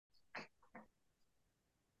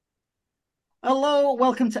Hello,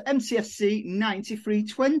 welcome to MCFC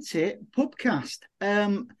 9320 Pubcast.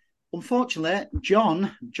 Unfortunately,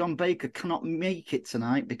 John Baker cannot make it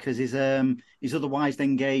tonight because he's otherwise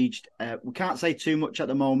engaged. We can't say too much at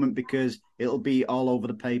the moment because it'll be all over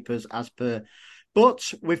the papers as per.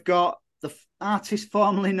 But we've got the artist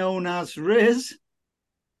formerly known as Riz.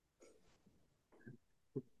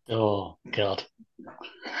 Oh, God.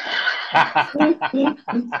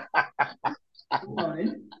 Good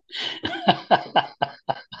morning.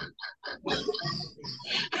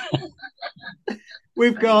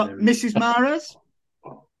 We've got Mrs. Mares.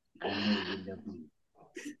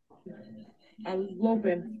 I love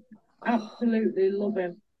him. Absolutely love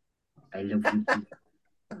him. I love you too.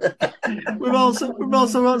 We've also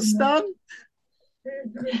got Stan.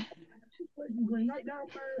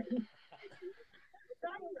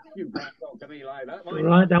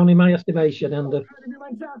 Right down in my estimation, and Would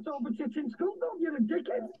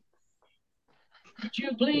you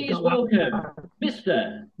please welcome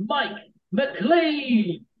Mr. Mike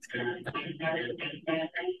McClean?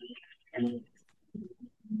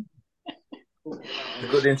 A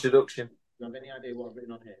good introduction. Do you have any idea what I've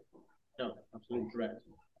written on here? No, absolutely correct.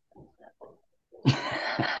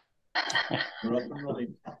 We're off and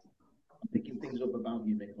running. I'm picking things up about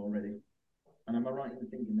you, Mick, already. And am I right in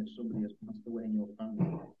thinking that somebody has passed away in your family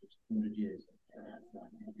for 100 years?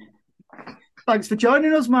 Thanks for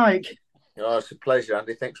joining us, Mike. Oh, it's a pleasure,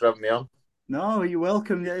 Andy. Thanks for having me on. No, you're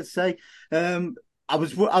welcome. Yeah, say, I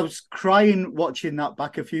was crying watching that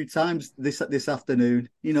back a few times this afternoon.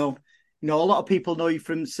 You know, a lot of people know you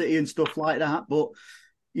from City and stuff like that, but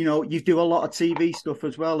you know, you do a lot of TV stuff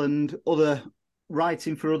as well and other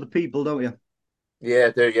writing for other people, don't you? Yeah,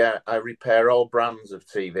 I do. Yeah, I repair all brands of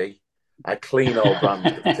TV. I clean all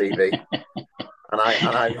brands of TV, and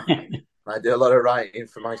I do a lot of writing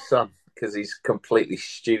for my son because he's completely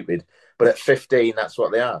stupid. But at 15, that's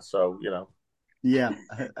what they are. So you know. Yeah,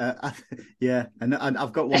 yeah, and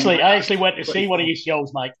I've got one. I actually went to see one of your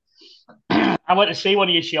shows, Mike. I went to see one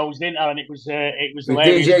of your shows, didn't I? And it was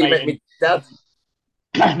hilarious. You met me dad.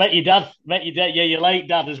 Met your dad, yeah, your late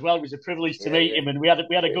dad as well. It was a privilege to meet him, and we had a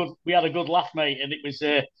good laugh, mate. And it was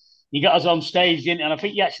you got us on stage, didn't you? And I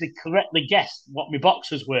think you actually correctly guessed what my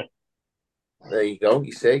boxers were. There you go.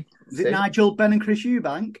 You see, is it Nigel, Ben, and Chris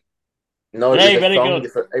Eubank? No, it was a thong.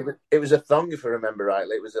 Good. It was a thong, if I remember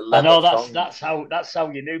rightly. It was a leather thong. That's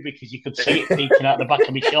how you knew, because you could see it peeking out the back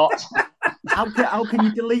of my shorts. How can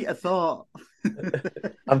you delete a thought?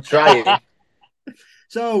 I'm trying.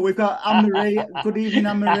 So we've got Anne-Marie. Good evening,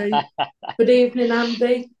 Anne-Marie. Good evening,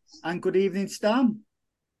 Andy. And good evening, Stan.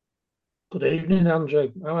 good evening,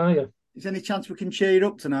 Andrew. How are you? Is there any chance we can cheer you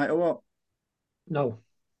up tonight or what? No.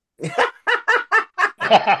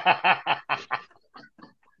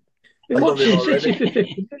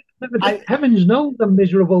 Heavens knows I'm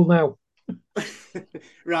miserable now.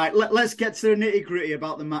 Right, let's get to the nitty-gritty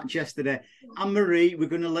about the match yesterday. Anne-Marie, we're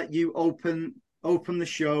going to let you open the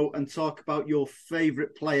show and talk about your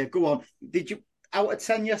favourite player. Go on. Did you, out of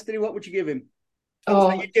 10 yesterday, what would you give him?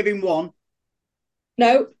 You'd give him 1.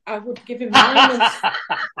 No, I would give him minus.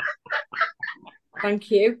 Thank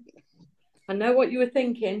you. I know what you were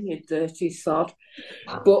thinking, you dirty sod.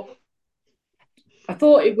 But I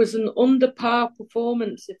thought it was an under par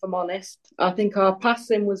performance, if I'm honest. I think our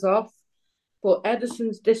passing was off, but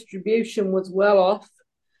Ederson's distribution was well off.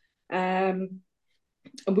 And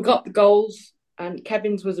we got the goals, and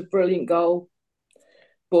Kevin's was a brilliant goal.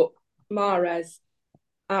 But Mahrez,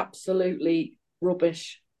 absolutely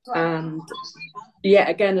rubbish. And yet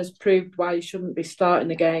again has proved why he shouldn't be starting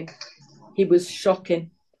the game. He was shocking.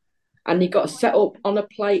 And he got set up on a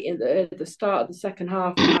plate at the start of the second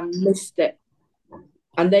half and missed it.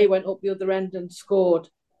 And they went up the other end and scored.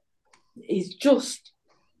 He's just...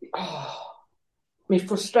 my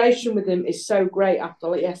frustration with him is so great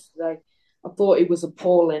after yesterday. I thought he was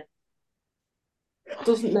appalling.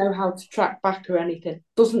 Doesn't know how to track back or anything.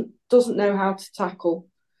 Doesn't know how to tackle.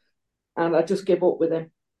 And I just give up with him.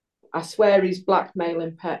 I swear he's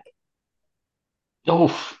blackmailing Peck.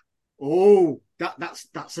 Oh,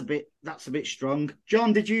 that's a bit strong.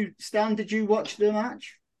 John, did you watch the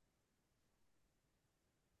match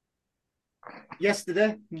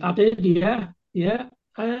yesterday? I did, yeah.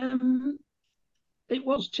 It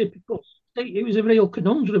was typical. It was a real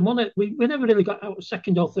conundrum, wasn't it? We never really got out of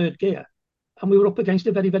second or third gear, and we were up against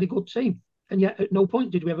a very, very good team. And yet, at no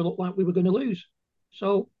point did we ever look like we were going to lose.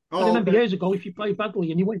 So I remember years ago, if you play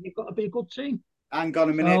badly and you win, you've got to be a good team. Hang on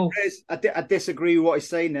a minute, Chris. I disagree with what he's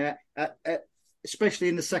saying there. Especially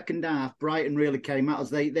in the second half, Brighton really came out as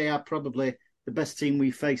they are probably the best team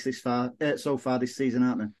we've faced so far this season,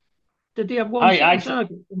 aren't they? Did they have one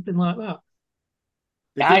target, something like that?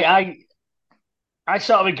 I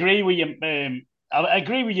sort of agree with you. I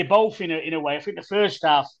agree with you both in a way. I think the first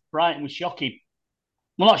half, Brighton was shocking.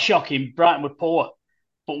 Well, not shocking. Brighton were poor,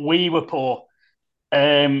 but we were poor.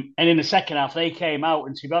 And in the second half, they came out.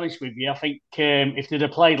 And to be honest with you, I think if they'd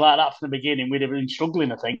have played like that from the beginning, we'd have been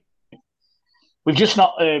struggling. I think we've just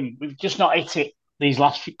not hit it these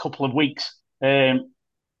last couple of weeks.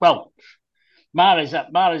 Well, Mahrez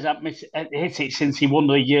hit it since he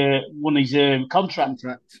won his contract.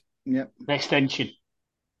 Yep. The extension.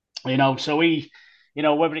 So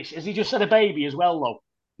whether it's has he just had a baby as well though?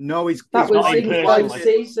 No, that was in the closed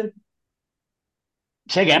season.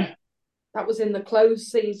 Say again. That was in the closed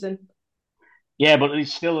season. Yeah, but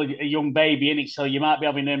he's still a young baby, isn't it? So you might be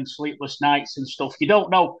having them sleepless nights and stuff. You don't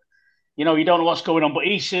know. You don't know what's going on. But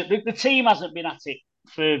the team hasn't been at it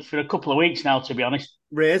for a couple of weeks now, to be honest.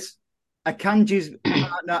 Riz, Akanji's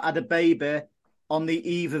partner had a baby on the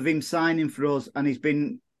eve of him signing for us, and he's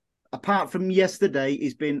been, apart from yesterday,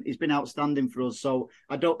 he's been outstanding for us. So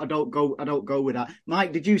I don't go with that.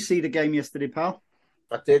 Mike, did you see the game yesterday, pal?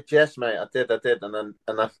 I did, yes, mate. I did, and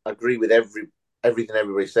I agree with everything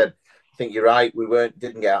everybody said. I think you're right. We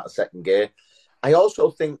didn't get out of second gear. I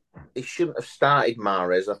also think he shouldn't have started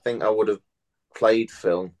Mahrez. I think I would have played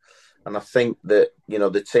Phil, and I think that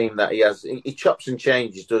the team that he has, he chops and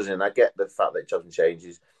changes, doesn't he? And I get the fact that he chops and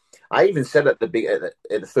changes. I even said at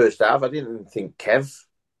the first half, I didn't think Kev.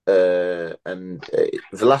 And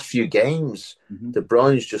the last few games, De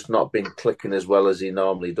Bruyne's just not been clicking as well as he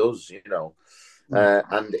normally does,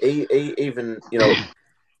 and he even,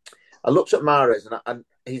 I looked at Mahrez and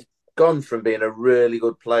he's gone from being a really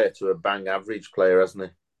good player to a bang average player,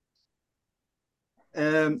 hasn't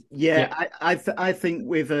he? I think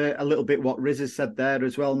with a little bit what Riz has said there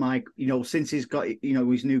as well, Mike. Since he's got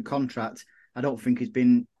his new contract, I don't think he's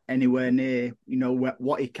been anywhere near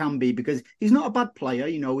what he can be, because he's not a bad player.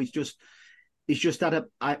 He's just had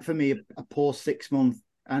for me a poor 6 months,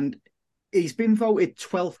 and he's been voted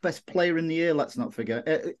 12th best player in the year. Let's not forget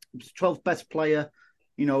 12th best player,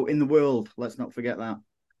 in the world. Let's not forget that.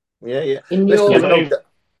 Yeah.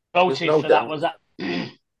 Voted for that. Was that?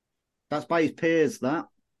 That's by his peers. That.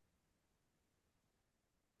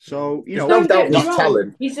 So don't get me wrong,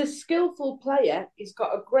 talent. He's a skillful player. He's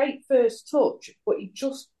got a great first touch, but he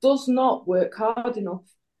just does not work hard enough.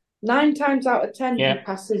 9 times out of 10, he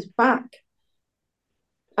passes back,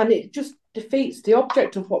 and it just defeats the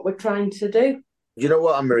object of what we're trying to do. You know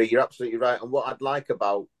what, Anne-Marie? You're absolutely right. And what I'd like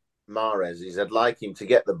about Mahrez is I'd like him to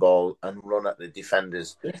get the ball and run at the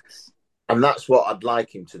defenders. Yes. And that's what I'd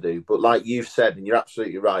like him to do. But like you've said, and you're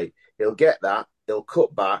absolutely right, he'll get that, he'll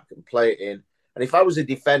cut back and play it in. And if I was a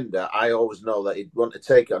defender, I always know that he'd want to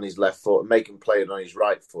take it on his left foot and make him play it on his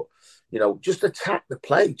right foot. Just attack the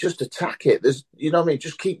play, just attack it. There's,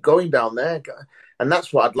 just keep going down there. And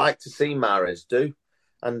that's what I'd like to see Mahrez do.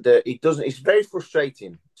 And he doesn't. It's very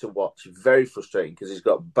frustrating to watch. Very frustrating because he's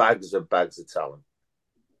got bags of talent.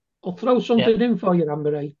 I'll throw something in for you,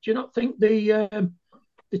 Anne-Marie. Do you not think the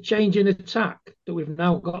change in attack that we've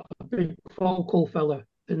now got a big focal fella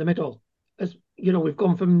in the middle? As we've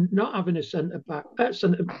gone from not having a centre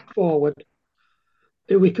forward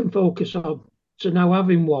who we can focus on to now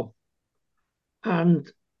having one.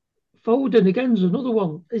 And Foden again is another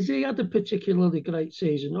one. Has he had a particularly great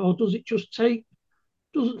season, or does it just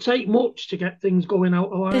doesn't take much to get things going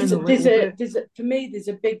out of line? For me, there's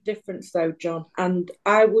a big difference though, John. And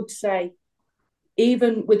I would say,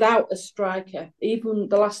 even without a striker, even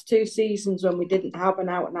the last 2 seasons when we didn't have an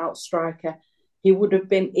out-and-out striker, he would have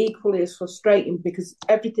been equally as frustrating because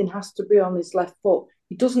everything has to be on his left foot.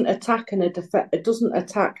 He doesn't attack it doesn't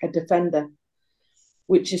attack a defender,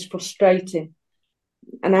 which is frustrating.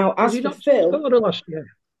 And now, as for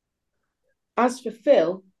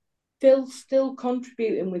Phil, Phil's still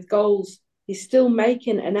contributing with goals. He's still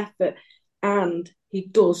making an effort, and he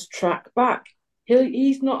does track back.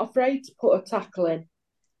 He's not afraid to put a tackle in,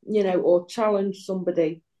 or challenge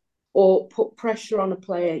somebody, or put pressure on a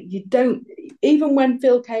player. You don't. Even when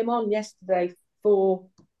Phil came on yesterday for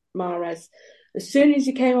Mahrez, as soon as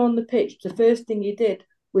he came on the pitch, the first thing he did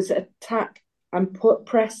was attack and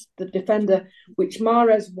press the defender, which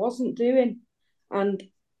Mahrez wasn't doing. And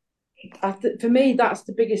for me, that's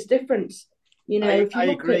the biggest difference. I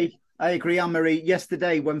agree, Anne-Marie.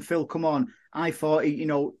 Yesterday, when Phil come on, I thought he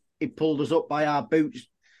pulled us up by our boots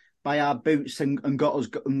and got us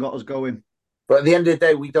going. But at the end of the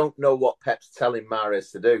day, we don't know what Pep's telling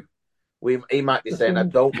Mahrez to do. He might be saying, "I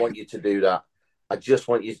don't want you to do that. I just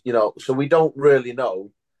want you." So we don't really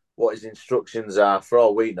know what his instructions are. For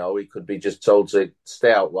all we know, he could be just told to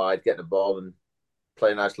stay out wide, get the ball, and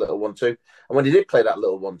play a nice little 1-2. And when he did play that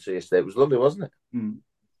little 1-2 yesterday, it was lovely, wasn't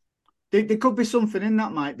it? There could be something in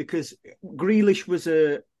that, Mike, because Grealish was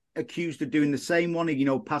accused of doing the same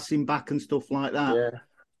one, passing back and stuff like that. Yeah.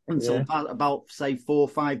 Until about, say, 4 or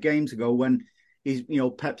 5 games ago, when he's,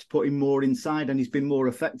 Pep's put him more inside and he's been more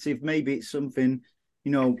effective. Maybe it's something,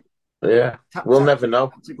 Yeah, we'll never know.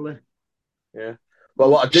 Tactically. Yeah. Well,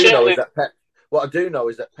 what I do know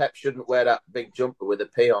is that Pep shouldn't wear that big jumper with a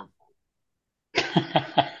P on.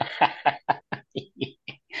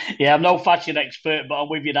 Yeah, I'm no fashion expert, but I'm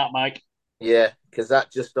with you that, Mike. Yeah, because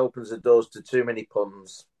that just opens the doors to too many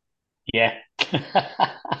puns. Yeah.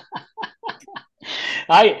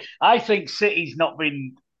 I think City's not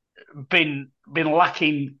been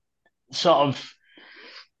lacking sort of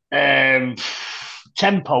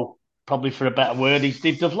tempo, probably for a better word.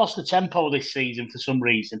 They've lost the tempo this season for some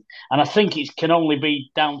reason, and I think it can only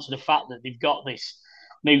be down to the fact that they've got this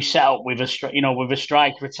new setup with a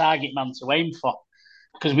striker, a target man to aim for,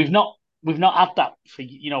 because we've not had that for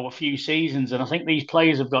a few seasons, and I think these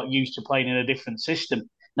players have got used to playing in a different system.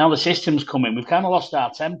 Now the system's coming, we've kind of lost our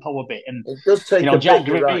tempo a bit, and it does take Jack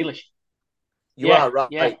Grealish. You are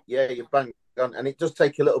right. Yeah, you're bang on, and it does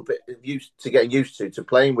take a little bit of getting used to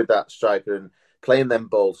playing with that striker and playing them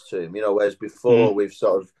balls to him. Whereas before we've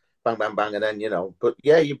sort of bang, bang, bang, and then But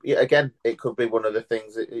again, it could be one of the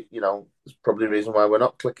things that it's probably the reason why we're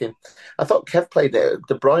not clicking. I thought Kev played it.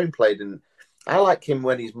 De Bruyne played, and I like him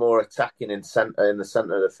when he's more attacking in the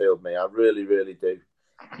centre of the field. I really, really do.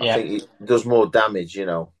 I think he does more damage,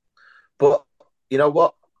 But you know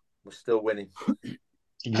what? We're still winning.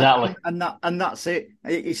 Exactly. And that's it.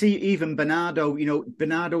 You see, even Bernardo,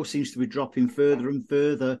 Bernardo seems to be dropping further and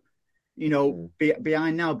further,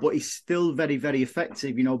 behind now, but he's still very, very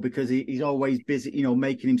effective, because he's always busy,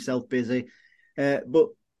 making himself busy. But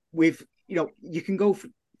with, you can go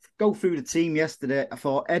through the team yesterday. I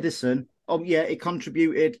thought Ederson, he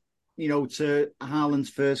contributed, to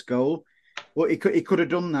Haaland's first goal. But he could have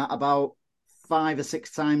done that about 5 or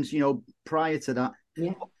 6 times, prior to that.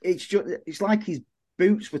 Yeah. It's like his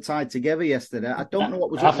boots were tied together yesterday. I don't know what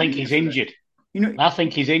was. I think he's injured. I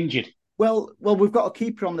think he's injured. Well, we've got a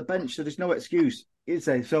keeper on the bench, so there's no excuse, is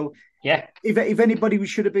there? So yeah, if anybody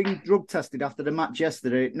should have been drug tested after the match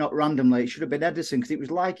yesterday, not randomly, it should have been Ederson, because it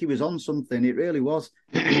was like he was on something. It really was.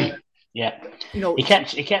 Yeah, he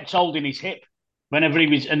kept holding his hip whenever he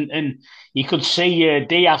was, and you could see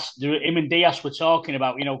Diaz. Him and Diaz were talking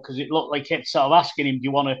about, because it looked like he kept sort of asking him, do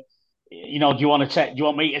you want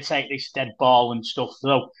me to take this dead ball and stuff?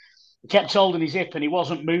 So he kept holding his hip, and he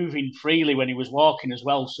wasn't moving freely when he was walking as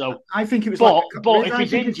well. So I think it was. But if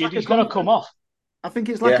he's injured, he's going to come off. I think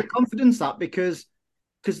it's like a confidence that because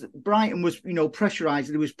Brighton was,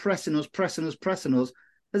 pressurised. He was pressing us.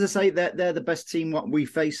 As I say, they're the best team what we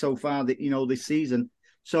faced so far this season.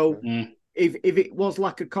 So if it was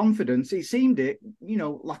lack of confidence, it seemed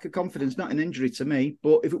lack of confidence, not an injury to me.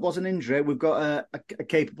 But if it was an injury, we've got a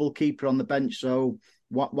capable keeper on the bench. So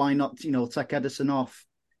why not, take Ederson off?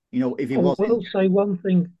 If he was. I will say one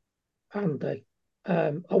thing, Andy.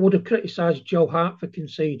 I would have criticised Joe Hart for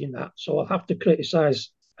conceding that, so I'll have to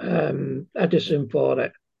criticise Ederson for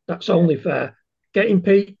it. That's only fair. Getting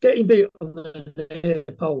beat on the near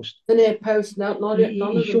post. The near post, none of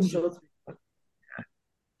them should.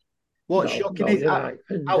 What's shocking is out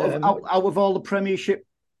of all the Premiership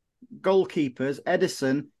goalkeepers,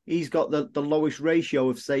 Ederson, he's got the lowest ratio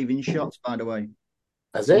of saving shots, by the way.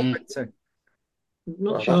 Has it?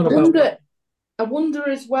 Not sure about that. I wonder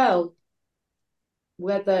as well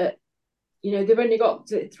whether, they've only got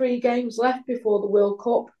 3 games left before the World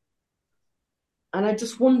Cup. And I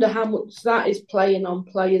just wonder how much that is playing on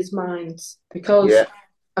players' minds. Because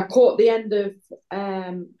I caught the end of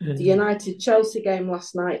the United-Chelsea game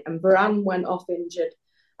last night, and Varane went off injured.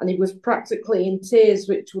 And he was practically in tears,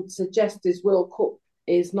 which would suggest his World Cup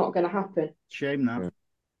is not going to happen. Shame that.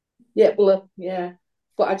 Yeah,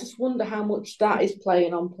 But I just wonder how much that is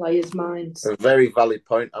playing on players' minds. A very valid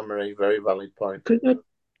point, Anne-Marie. Very valid point.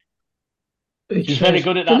 She's very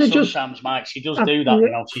good at that sometimes, Mike. She does do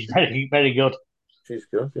that, She's very, very good. She's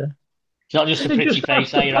good, yeah. It's not just a pretty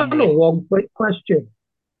face, are you, Anne-Marie? One quick question.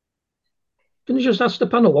 Can you just ask the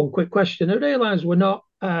panel one quick question? I realise we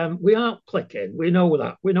aren't clicking. We know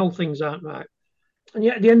that. We know things aren't right. And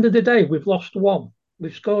yet at the end of the day, we've lost 1.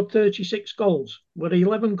 We've scored 36 goals. We're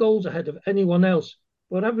 11 goals ahead of anyone else.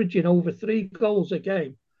 We're averaging over 3 goals a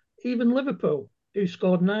game. Even Liverpool, who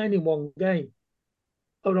scored 9 in 1 game,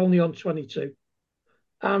 are only on 22.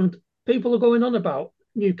 And people are going on about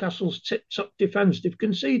Newcastle's tip-top defence. They've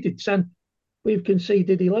conceded 10. We've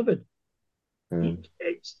conceded 11.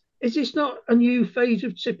 Is this not a new phase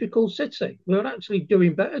of typical City? We're actually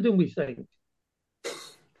doing better than we think.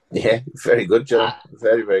 Yeah, very good, John.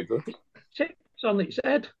 Very, very good. Tips on its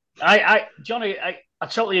head. Johnny, I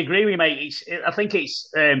totally agree with you, mate. I think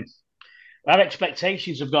it's our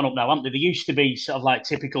expectations have gone up now, haven't they? They used to be sort of like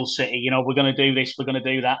typical City, you know, we're going to do this, we're going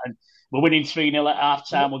to do that, and we're winning 3-0 at half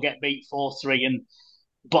time, we'll get beat 4-3.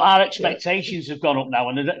 But our expectations have gone up now,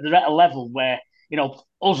 and they're at a level where, you know,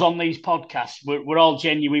 us on these podcasts, we're all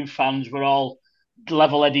genuine fans, we're all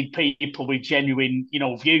level-headed people with genuine, you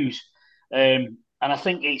know, views. And I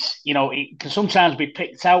think it's, you know, it can sometimes be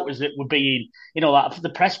picked out as it would being, you know, like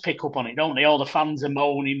the press pick up on it, don't they? All the fans are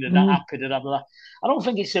moaning, they're not happy, blah, blah, blah. I don't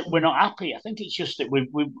think it's that we're not happy. I think it's just that we're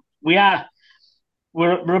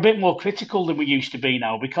a bit more critical than we used to be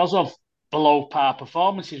now because of below par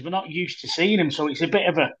performances. We're not used to seeing them, so it's a bit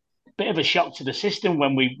of a shock to the system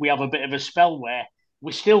when we have a bit of a spell where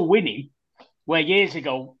we're still winning, where years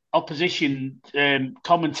ago opposition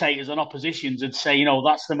commentators and oppositions would say, you know,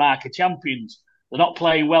 that's the mark of champions. They're not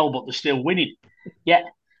playing well, but they're still winning. Yet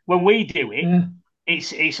when we do it, it's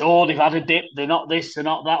they've had a dip. They're not this, they're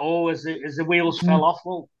not that. Oh, as the wheels fell off.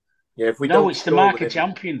 Well, yeah, if we no, don't it's the mark of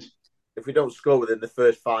champions. If we don't score within the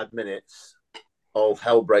first 5 minutes, all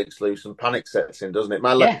hell breaks loose and panic sets in, doesn't it?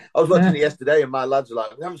 I was watching it yesterday, and my lads were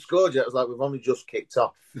like, "We haven't scored yet." I was like, "We've only just kicked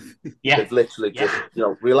off." They've literally just, you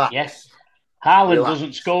know, relax. Yes. Haaland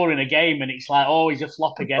doesn't score in a game, and it's like, oh, he's a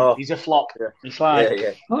flop again. Oh, he's a flop. Yeah. It's like,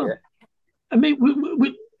 I mean,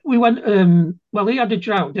 we went. Well, he had a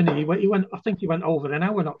drought, didn't he? He went. I think he went over an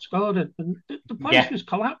hour not scored, and the place was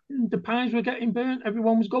collapsing. The pies were getting burnt.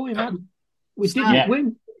 Everyone was going mad. We didn't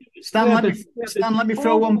win. Stan, let me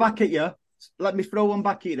throw one back at you. Let me throw one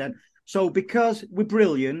back at you then. So because we're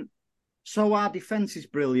brilliant, so our defence is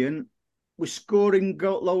brilliant. We're scoring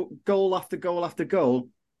goal after goal after goal.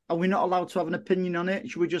 Are we not allowed to have an opinion on it?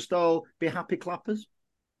 Should we just all be happy clappers?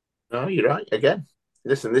 No, you're right. Again,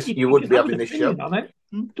 listen, you wouldn't be having this show. On it.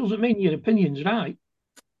 Doesn't mean your opinion's right.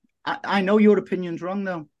 I know your opinion's wrong,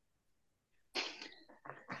 though.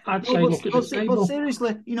 I'd say look at the table. But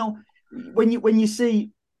seriously, you know, when you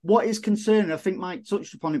see what is concerning, I think Mike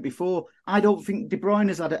touched upon it before. I don't think De Bruyne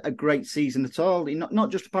has had a great season at all.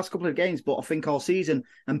 Not just the past couple of games, but I think all season.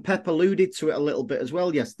 And Pep alluded to it a little bit as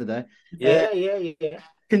well yesterday. Yeah.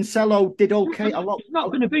 Cancelo did okay. He's not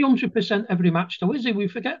going to be 100% every match, though, is he? We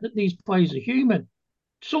forget that these players are human.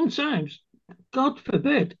 Sometimes, God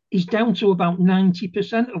forbid, he's down to about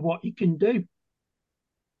 90% of what he can do.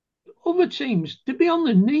 Other teams, they'd be on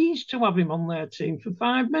their knees to have him on their team for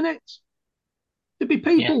 5 minutes. There'd be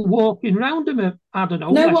people walking around him. I don't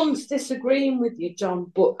know. No one's disagreeing with you, John,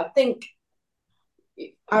 but I think,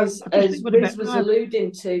 as Riz was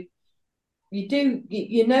alluding to,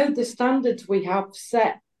 you know the standards we have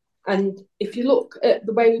set. And if you look at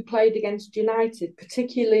the way we played against United,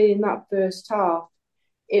 particularly in that first half,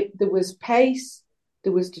 there was pace,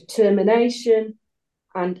 there was determination,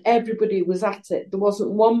 and everybody was at it. There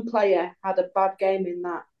wasn't one player had a bad game in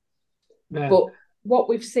that. Yeah. But what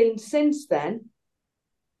we've seen since then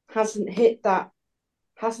hasn't hit that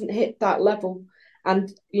level.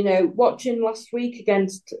 And, you know, watching last week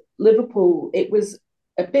against Liverpool, it was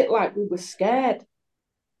a bit like we were scared.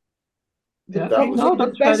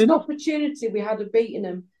 The best opportunity we had of beating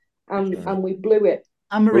them, and we blew it.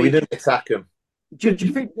 We didn't attack them. Do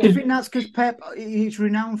you think that's because Pep, he's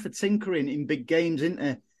renowned for tinkering in big games, isn't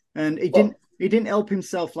he? And he didn't help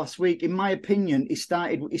himself last week. In my opinion, he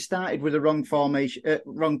started with the wrong formation,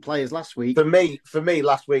 wrong players last week. For me,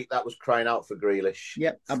 last week that was crying out for Grealish.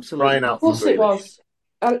 Yep, absolutely. Crying out of course for Grealish. It was.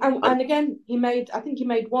 And again, I think he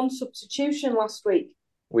made one substitution last week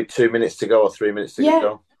with 2 minutes to go or 3 minutes to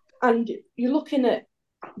go. And you're looking at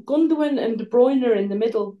Gundogan and De Bruyne in the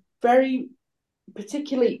middle, very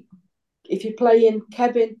particularly if you're playing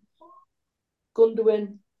Kevin,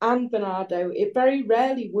 Gundogan and Bernardo, it very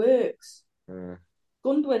rarely works.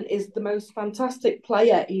 Gundogan is the most fantastic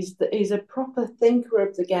player. He's a proper thinker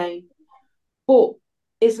of the game, but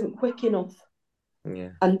isn't quick enough. Yeah.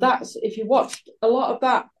 And that's, if you watched a lot of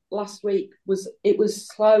that last week, it was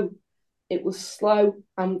slow. It was slow,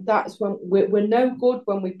 and that's when we're no good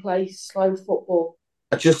when we play slow football.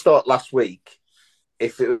 I just thought last week,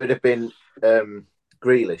 if it would have been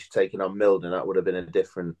Grealish taking on Milner, that would have been a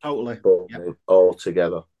different ball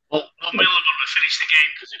altogether. Well, Milner wouldn't have finished the game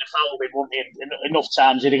because he'd have fouled him, wouldn't he? Enough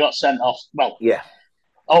times he'd have got sent off. Well,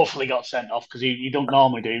 hopefully got sent off because he don't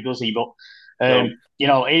normally do, does he? But you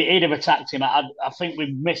know, he'd have attacked him. I think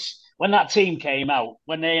we missed when that team came out.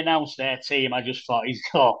 When they announced their team, I just thought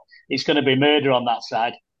it's going to be murder on that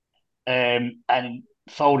side. And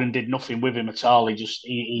Foden did nothing with him at all.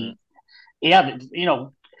 He had, you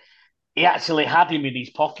know, he actually had him in his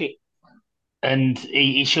pocket, and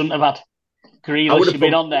he shouldn't have had. Grealish had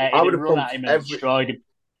been on there, he'd have run at him and destroyed him.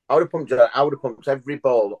 I would have pumped every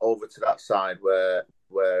ball over to that side where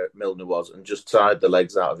Milner was and just tied the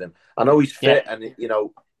legs out of him. I know he's fit and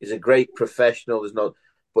he's a great professional.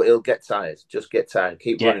 But he'll get tired. Just get tired.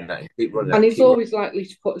 Keep running at him. Keep running. And he's always likely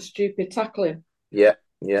to put a stupid tackle in. Yeah.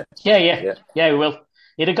 He will.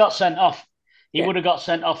 He'd have got sent off. He would have got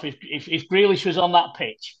sent off if Grealish was on that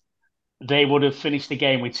pitch. They would have finished the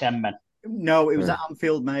game with 10 men. No, it was at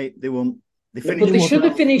Anfield, mate. They won't. But they should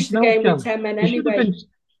have finished the game with 10 men anyway.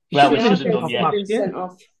 Well, he should have done, sent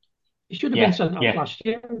off. He should have been sent off last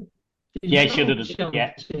year. He should have done.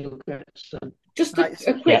 Yeah. Just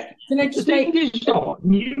a quick. Can I just make?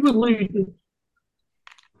 You were losing.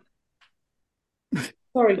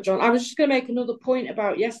 Sorry, John. I was just going to make another point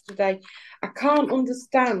about yesterday. I can't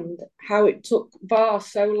understand how it took VAR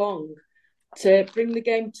so long to bring the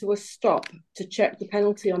game to a stop to check the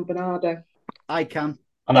penalty on Bernardo. I can.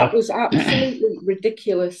 That was absolutely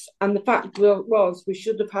ridiculous. And the fact was we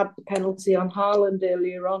should have had the penalty on Haaland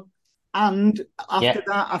earlier on. And after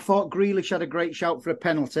that, I thought Grealish had a great shout for a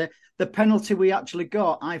penalty. The penalty we actually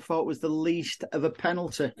got, I thought, was the least of a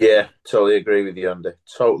penalty. Yeah, totally agree with you, Andy.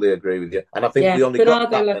 Totally agree with you. And I think we only got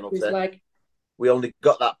that penalty. We only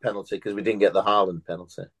got that penalty because we didn't get the Haaland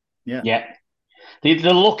penalty. Yeah. They're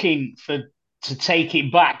looking to take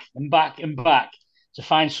it back and back and back to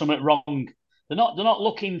find something wrong. They're not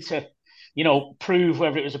looking to, prove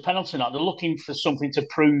whether it was a penalty or not. They're looking for something to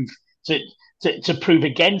prove to prove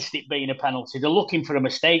against it being a penalty. They're looking for a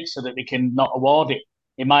mistake so that they can not award it,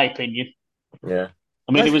 in my opinion. Yeah.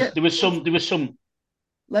 I mean, there was some.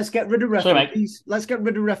 Let's get rid of referees. Let's get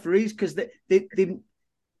rid of referees because they're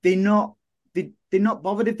not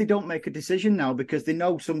bothered if they don't make a decision now because they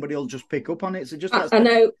know somebody will just pick up on it. So just I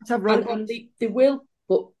know, and they will,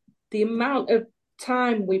 but the amount of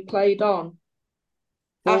time we played on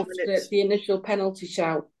after the initial penalty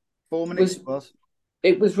shout 4 minutes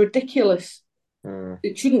it was ridiculous.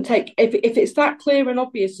 It shouldn't take if it's that clear and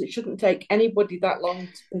obvious. It shouldn't take anybody that long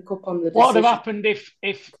to pick up on the decision. What would have happened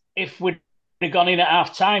if we'd have gone in at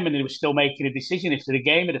half time and they were still making a decision? If the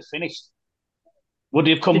game had finished, would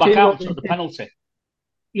they have come back out and took the penalty?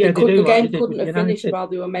 Yeah, the game couldn't have finished while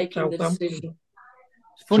they were making the decision.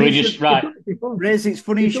 Riz, it's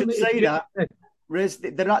funny you should say that. Riz,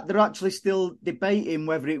 they're actually still debating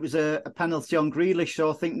whether it was a penalty on Grealish, so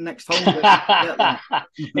I think next home...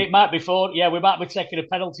 It might be we might be taking a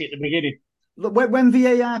penalty at the beginning. Look, when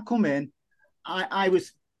VAR come in, I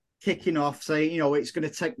was kicking off saying, it's going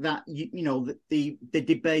to take that, the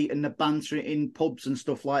debate and the banter in pubs and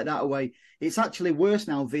stuff like that away. It's actually worse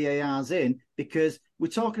now VAR's in because we're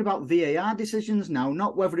talking about VAR decisions now,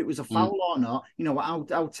 not whether it was a foul or not,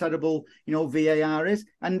 how terrible, VAR is.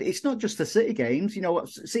 And it's not just the City games, I've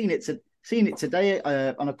seen it today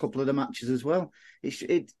on a couple of the matches as well. They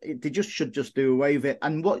should just do away with it.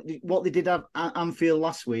 And what they did at Anfield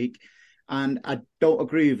last week, and I don't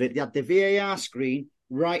agree with it, they had the VAR screen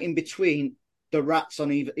right in between the rats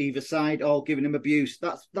on either side, all giving him abuse.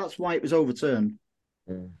 That's why it was overturned.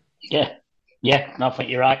 Yeah, no, I think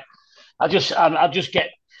you're right. I just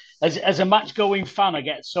get as a match going fan, I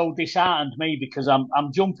get so disheartened because I'm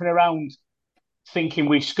jumping around thinking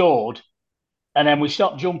we've scored, and then we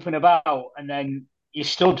stop jumping about, and then you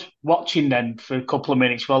stood watching them for a couple of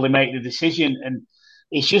minutes while they make the decision, and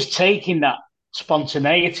it's just taking that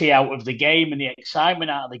spontaneity out of the game and the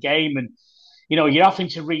excitement out of the game, and you're having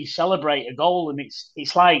to re-celebrate a goal, and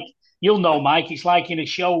it's like, Mike, it's like in a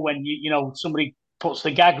show when somebody puts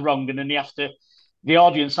the gag wrong and then the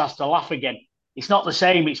audience has to laugh again. It's not the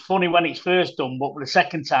same. It's funny when it's first done, but the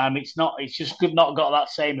second time it's not. It's just not got that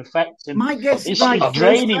same effect. And Mike gets it right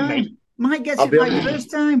draining me. Mike gets it right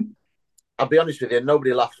first time. I'll be honest with you.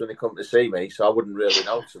 Nobody laughs when they come to see me, so I wouldn't really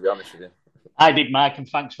know, to be honest with you. I did, Mike, and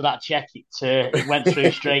thanks for that check. It went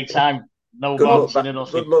through straight time. No bouncing and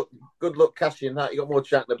nothing. Good luck cashing that. You got more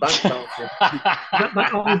chat in the bank, don't you?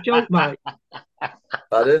 that old joke, Mike?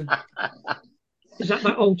 Pardon? Is that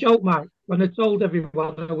old joke, Mike? When I told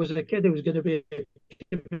everyone I was a kid who was going to be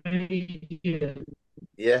a comedian.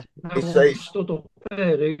 Yeah. He stood up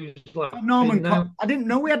there. He was like, I didn't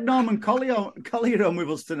know we had Norman Collier on with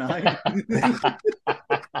us tonight.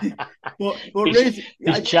 but he's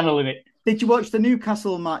channeling it. Did you watch the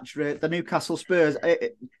Newcastle match, the Newcastle Spurs?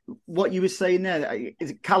 What you were saying there,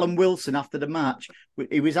 is it Callum Wilson after the match?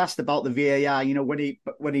 He was asked about the VAR,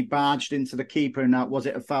 when he barged into the keeper and that, was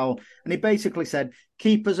it a foul? And he basically said,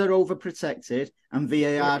 keepers are overprotected and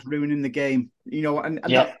VAR is ruining the game.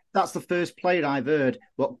 That's the first player I've heard.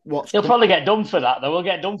 He'll probably get done for that, though. We'll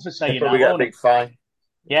get done for saying that. Probably get a big fine.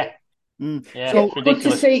 Yeah. Yeah, So it's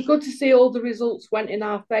ridiculous. Good to see all the results went in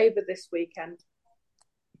our favour this weekend.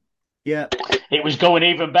 yeah, It was going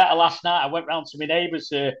even better last night. I went round to my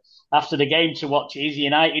neighbours after the game to watch it. He's a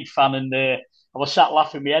United fan, and I was sat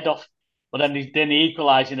laughing my head off. But then he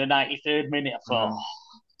equalised in the 93rd minute. I thought,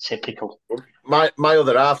 typical. My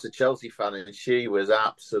other half's a Chelsea fan, and she was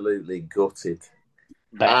absolutely gutted.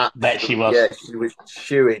 Bet she was. Yeah, she was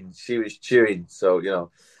chewing. She was chewing. So, you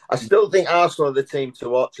know, I still think Arsenal are the team to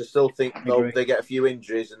watch. I still think they get a few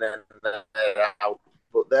injuries and then they're out.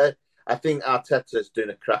 But I think Arteta's doing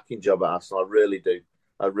a cracking job at Arsenal. I really do.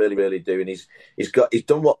 I really, really do. And he's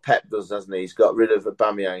done what Pep does, hasn't he? He's got rid of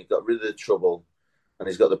Aubameyang. He's got rid of the trouble, and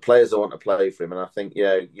he's got the players that want to play for him. And I think,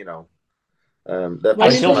 yeah, you know, I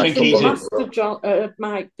still think he's master,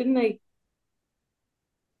 Mike, didn't he?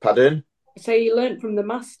 Pardon? So he learnt from the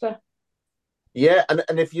master. Yeah,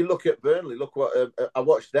 and if you look at Burnley, look what I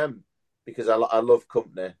watched them because I love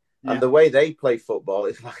company, and the way they play football,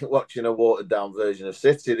 it's like watching a watered down version of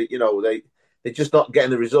City. That, you know, they're just not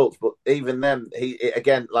getting the results. But even then, he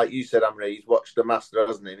again, like you said, Amri, he's watched the master,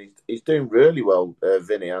 hasn't he? And he's doing really well,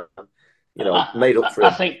 Vinny, and you know, made up for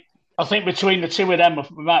it. I think between the two of them,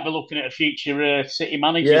 we might be looking at a future City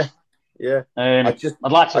manager. Yeah. I'd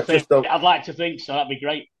like to think so. That'd be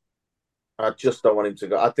great. I just don't want him to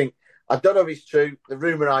go. I don't know if it's true. The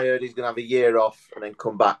rumour I heard he's going to have a year off and then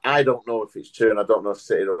come back. I don't know if it's true, and I don't know if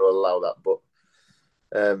City will allow that. But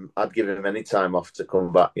I'd give him any time off to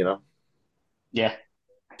come back. You know. Yeah.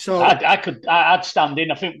 So I'd stand in.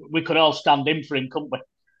 I think we could all stand in for him, couldn't we?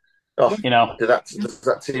 Oh, you know, does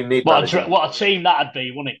that team need what a team that'd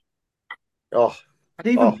be, wouldn't it? Oh, I'd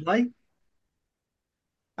even play.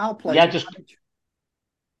 I'll play.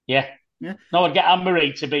 Yeah. No, I'd get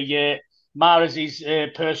Anne-Marie to be Mahrez's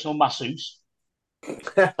personal masseuse.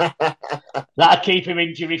 That'd keep him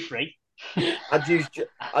injury free. I'd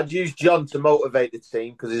use John to motivate the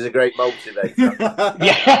team because he's a great motivator.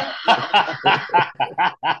 Yeah.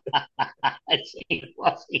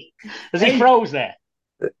 Has he froze there?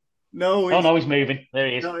 No, he's moving. There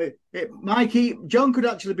he is. No, Mikey, John could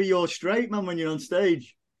actually be your straight man when you're on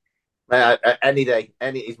stage. Any day,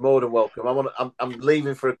 he's more than welcome. I'm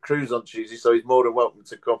leaving for a cruise on Tuesday, so he's more than welcome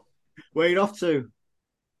to come. Where are you off to?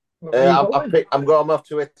 I'm off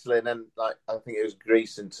to Italy, and then I think it was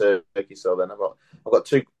Greece and Turkey. So then I've got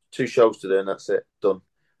two shows to do, and that's it, done.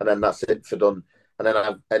 And then that's it for done. And then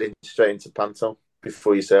I'm heading straight into Panto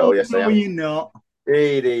before you say, "Oh yes, I am." No, you're not.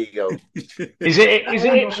 There you go. Is it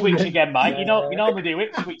Ipswich again, Mike? You normally do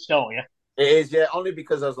Ipswich, don't you? It is, yeah. Only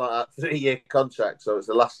because I was like a 3-year contract, so it's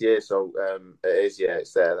the last year. So it is, yeah.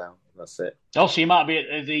 It's there now. That's it. Oh, so you might be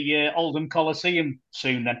at the Oldham Coliseum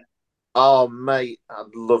soon then. Oh, mate,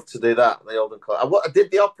 I'd love to do that. The Oldham Coliseum. I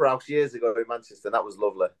did the Opera House years ago in Manchester, and that was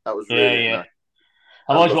lovely. That was really nice.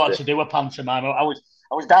 I've always wanted to do a pantomime. I was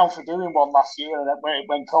down for doing one last year, and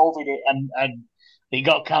when COVID hit and it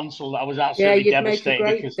got cancelled, I was absolutely devastated.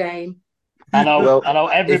 Make a great game. I know.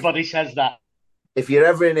 Everybody says that. If you're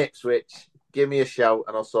ever in Ipswich, give me a shout,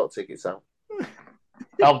 and I'll sort tickets out.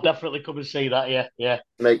 I'll definitely come and see that. Yeah.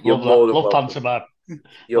 Mate, you're more than welcome. Pantomime.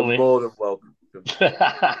 You're more than welcome.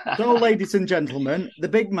 So, ladies and gentlemen, the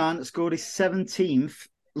big man scored his 17th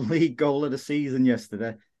league goal of the season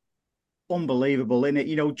yesterday. Unbelievable, isn't it?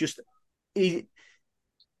 You know,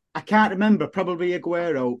 I can't remember, probably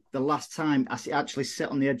Aguero, the last time I actually sat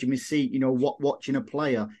on the edge of my seat, you know, watching a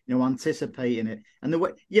player, you know, anticipating it. And there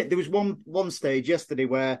was one stage yesterday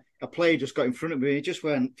where a player just got in front of me, he just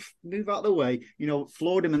went, move out of the way, you know,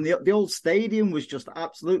 floored him. And the old stadium was just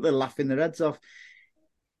absolutely laughing their heads off.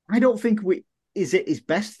 I don't think is it his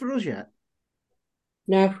best for us yet?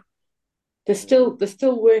 No. They're still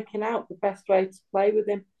working out the best way to play with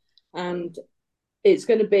him. And it's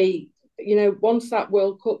going to be, you know, once that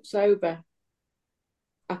World Cup's over,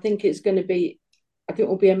 I think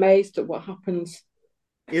we'll be amazed at what happens.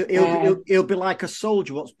 He'll be like a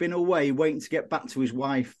soldier what's been away, waiting to get back to his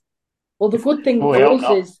wife. Well, the good thing for us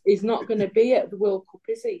is he's not going to be at the World Cup,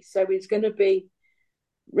 is he? So he's going to be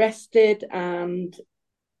rested and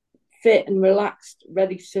fit and relaxed,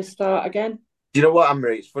 ready to start again. Do you know what,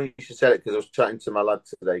 Anne-Marie? It's funny you should say it because I was chatting to my lad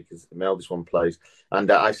today because my eldest one plays. And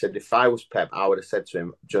I said, if I was Pep, I would have said to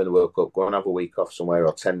him during the World Cup, go and have a week off somewhere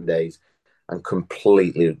or 10 days and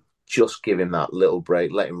completely just give him that little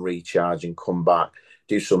break, let him recharge and come back,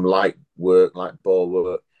 do some light work, like ball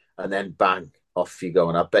work, and then bang, off you go.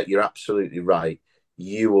 And I bet you're absolutely right.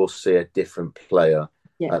 You will see a different player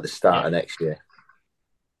at the start of next year.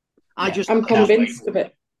 I'm convinced of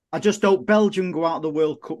it. I just hope Belgium go out of the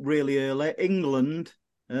World Cup really early. England.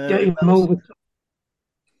 Get him over.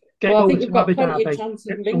 I think we've got plenty of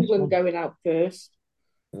chances of England going out first.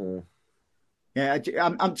 Yeah,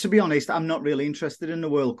 I'm to be honest, I'm not really interested in the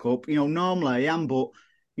World Cup. Normally I am, but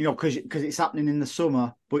because it's happening in the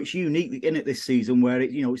summer, but it's unique in it this season where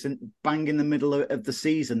it's bang in the middle of the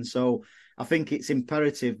season. So I think it's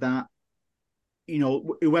imperative that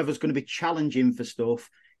whoever's going to be challenging for stuff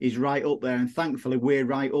is right up there, and thankfully we're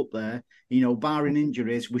right up there. Barring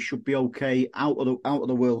injuries, we should be okay out of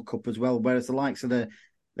the World Cup as well. Whereas the likes of the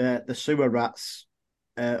sewer rats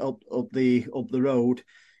up the road,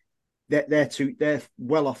 they're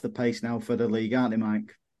well off the pace now for the league, aren't they,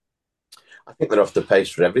 Mike? I think they're off the pace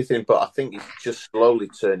for everything, but I think it's just slowly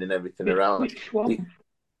turning everything around. Which one?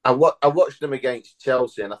 I watched them against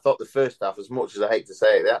Chelsea, and I thought the first half, as much as I hate to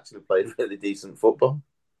say it, they actually played really decent football.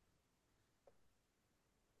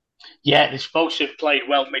 Yeah, they're supposed to have played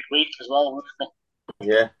well midweek as well, weren't they?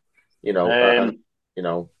 Yeah,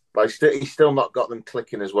 but he's still not got them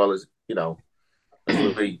clicking as well as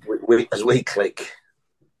as we click.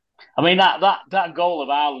 I mean that goal of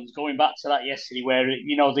Ireland's, going back to that yesterday, where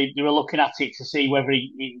they were looking at it to see whether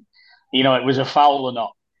it was a foul or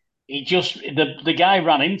not. He just the guy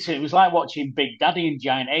ran into it. It was like watching Big Daddy and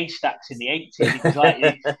Giant Haystacks in the 80s. It was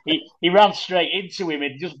like he ran straight into him.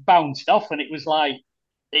 It just bounced off, and it was like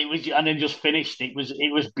and then just finished. It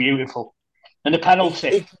was beautiful, and the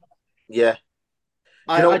penalty. Yeah,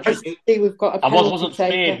 I just see we've got a penalty. I wasn't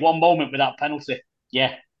spared one moment with that penalty.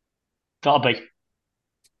 Yeah, gotta be.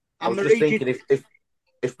 I was just thinking if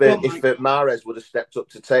Mahrez would have stepped up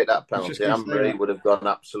to take that penalty, Anne-Marie would have gone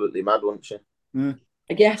absolutely mad, wouldn't she? Mm.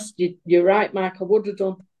 Yes, you're right, Mike. I would have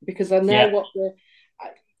done, because I know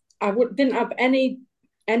I didn't have any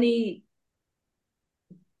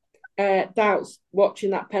doubts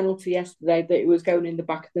watching that penalty yesterday that it was going in the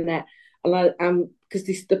back of the net, and because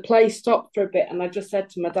the play stopped for a bit, and I just said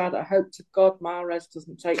to my dad, I hope to God Mahrez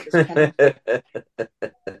doesn't take this penalty.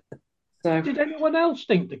 So, did anyone else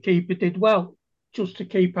think the keeper did well just to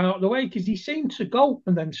keep out of the way? Because he seemed to go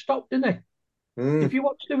and then stop, didn't he? If you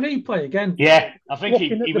watch the replay again, yeah, I think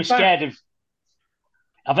he was scared of.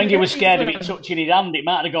 I think he was scared of it touching his hand. It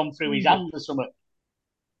might have gone through his hand or something.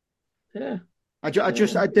 Yeah, I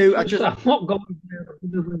just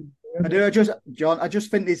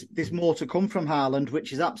think there's more to come from Haaland,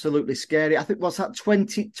 which is absolutely scary. I think what's that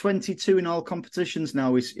 22 in all competitions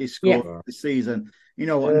now is scored this season.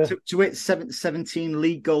 And to hit 17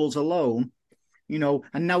 league goals alone, and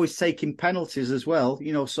now he's taking penalties as well.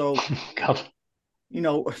 So God.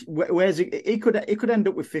 Where's he could end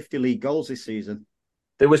up with 50 league goals this season.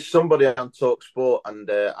 There was somebody on Talk Sport, and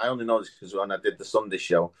I only know this because when I did the Sunday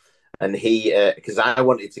show, and he because I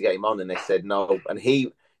wanted to get him on, and they said no, and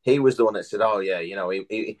he was the one that said, oh yeah,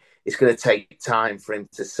 it's going to take time for him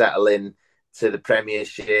to settle in to the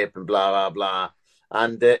Premiership and blah blah blah,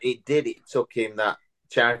 and it did. It took him that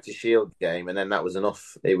Charity Shield game, and then that was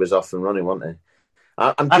enough. He was off and running, wasn't he?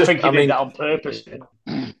 I think he did that on purpose.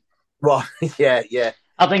 Well, yeah.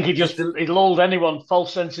 I think he lulled anyone,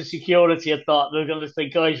 false sense of security. I thought they were going to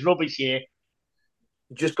think, oh, he's rubbish here.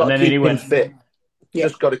 Just got to keep him fit. Yeah.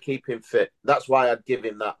 Just got to keep him fit. That's why I'd give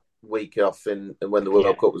him that week off when the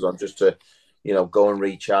World Cup was on, just to, go and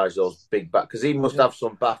recharge those big back, because he must have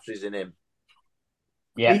some batteries in him.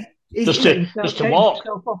 Yeah, just to walk.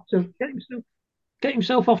 Get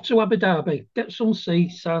himself off to Abu Dhabi. Get some sea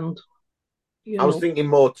sand. I was thinking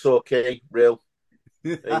more Torquay, real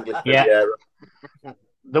English Riviera.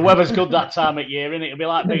 The weather's good that time of year, isn't it? It'll be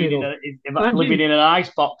like being living in an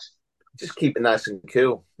ice box. Just keep it nice and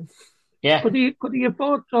cool. Yeah. Could he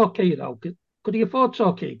afford Torquay though? Could he afford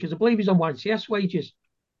Torquay? Because I believe he's on YCS wages.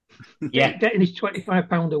 Yeah, getting his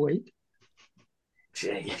 £25 a week.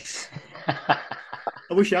 Jeez.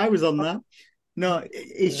 I wish I was on that. No,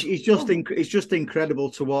 it's just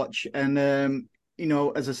incredible to watch, and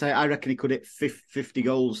as I say, I reckon he could hit 50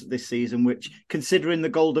 goals this season, which, considering the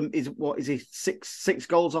golden is he six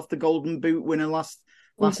goals off the Golden Boot winner last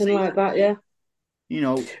season, like that, yeah.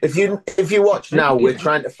 If you watch now, we're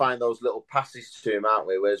trying to find those little passes to him, aren't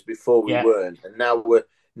we? Whereas before we weren't, and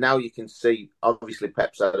now you can see. Obviously,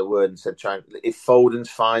 Pep's had a word and said, if Foden's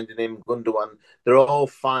finding him, Gundogan, they're all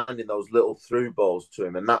finding those little through balls to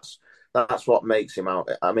him, and that's what makes him out.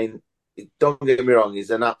 I mean, don't get me wrong, he's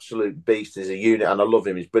an absolute beast. He's a unit, and I love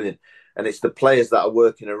him. He's brilliant. And it's the players that are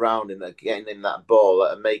working around him that are getting him that ball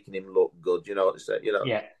that are making him look good. You know what I'm saying?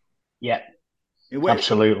 Yeah.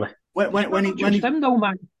 Absolutely. When he them though,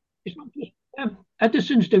 man. It's not just them.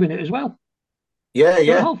 Ederson's doing it as well. Yeah.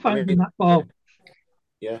 They're all finding that ball.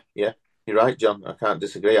 Yeah. You're right, John. I can't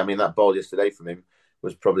disagree. I mean, that ball yesterday from him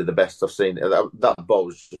was probably the best I've seen. That ball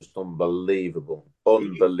was just unbelievable.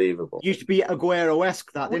 Unbelievable. It used to be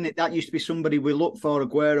Aguero-esque, that, didn't it? That used to be somebody we looked for,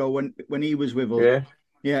 Aguero, when he was with us.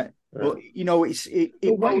 Yeah. But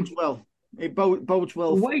it bodes well. It bodes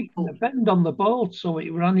well. The weight and the bend on the ball, so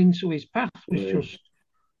it ran into his path was just.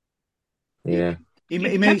 Yeah. If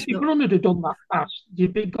Kevin Grunnerd had done that pass,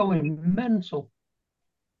 you'd be going mental.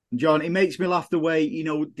 John, it makes me laugh the way,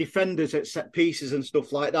 defenders at set pieces and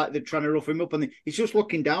stuff like that, they're trying to rough him up, and he's just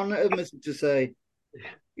looking down at him as to say,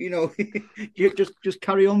 you just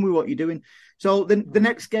carry on with what you're doing. So the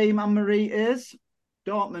next game, Anne-Marie, is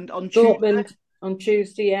Dortmund on Tuesday. On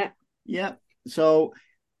Tuesday, yeah. Yeah. So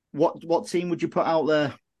what team would you put out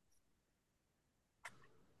there?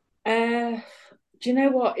 Do you know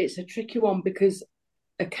what? It's a tricky one because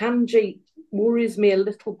Akanji worries me a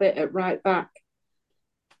little bit at right back.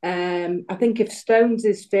 I think if Stones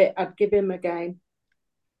is fit, I'd give him a game.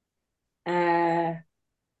 And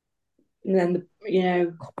then,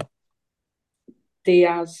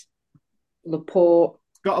 Diaz, Laporte.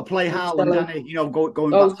 Got to play Haaland, hasn't he? Going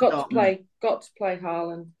back to Dortmund. Got to play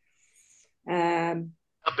Haaland.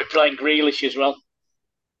 I'll be playing Grealish as well.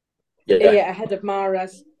 Yeah, ahead of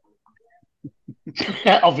Mahrez.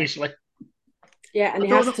 Obviously. Yeah, and he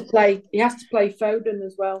has to play Foden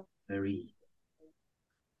as well.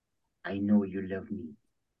 I know you love me.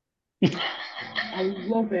 I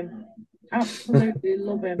love him. Absolutely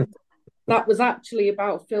love him. That was actually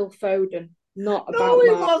about Phil Foden, not about No,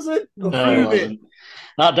 it wasn't. That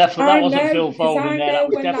wasn't Phil Foden there. That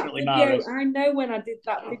was definitely Mahrez. I know when I did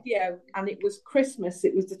that video, and it was Christmas.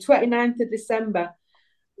 It was the 29th of December,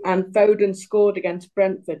 and Foden scored against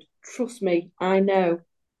Brentford. Trust me, I know.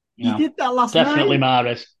 You did that last night. Definitely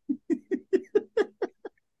Mahrez.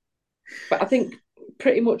 But I think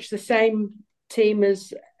pretty much the same team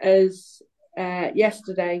as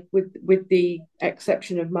yesterday, with the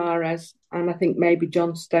exception of Mahrez, and I think maybe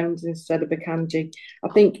John Stones instead of Akanji. I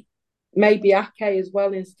think maybe Ake as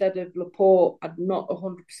well instead of Laporte. I'm not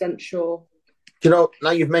 100% sure. Now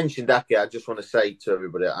you've mentioned Ake, I just want to say to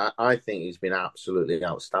everybody, I think he's been absolutely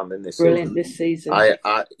outstanding this Brilliant season. This season.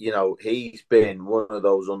 He's been one of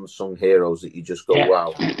those unsung heroes that you just go,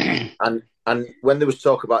 wow. And when there was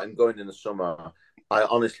talk about him going in the summer, I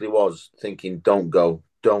honestly was thinking, don't go.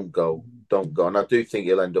 And I do think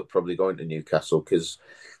he'll end up probably going to Newcastle because,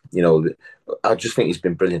 I just think he's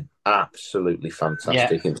been brilliant. Absolutely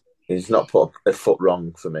fantastic. Yeah. He's not put a foot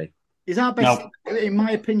wrong for me. He's our best, in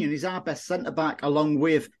my opinion, he's our best centre-back along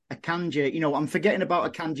with Akanji. I'm forgetting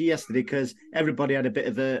about Akanji yesterday because everybody had a bit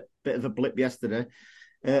of a blip yesterday.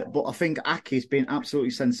 But I think Ake's been absolutely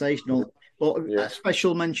sensational. But a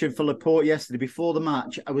special mention for Laporte yesterday. Before the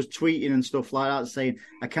match, I was tweeting and stuff like that saying,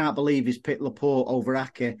 I can't believe he's picked Laporte over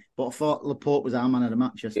Ake. But I thought Laporte was our man of the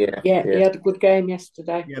match yesterday. Yeah, he had a good game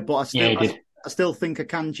yesterday. Yeah, but I still think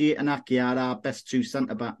Akanji and Ake are our best two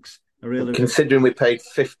centre-backs. Really, considering we paid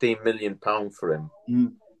 £15 million for him,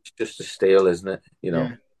 it's just a steal, isn't it?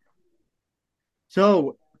 Yeah.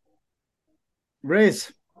 So,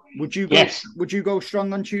 Riz, would you go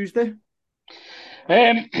strong on Tuesday?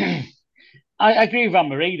 I agree with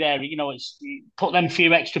Anne-Marie there. It's put them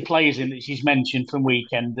few extra players in that she's mentioned from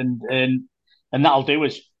weekend, and that'll do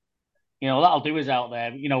us. That'll do us out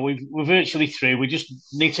there. We're virtually through. We just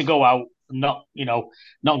need to go out and not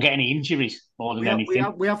get any injuries more than anything.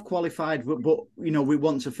 We have qualified, but we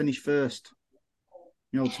want to finish first.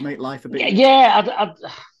 To make life a bit. Yeah,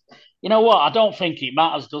 you know what? I don't think it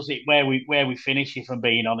matters, does it? Where we finish, if I'm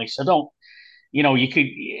being honest. I don't. You could.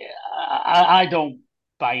 I don't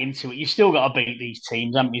buy into it. You've still got to beat these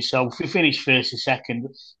teams, haven't you? So if we finish first or second,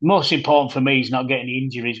 most important for me is not getting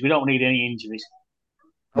injuries. We don't need any injuries.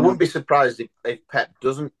 I wouldn't be surprised if Pep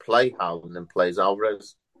doesn't play Haaland and plays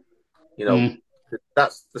Alvarez.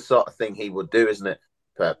 That's the sort of thing he would do, isn't it,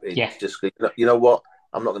 Pep? Just, you know what?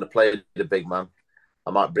 I'm not going to play the big man.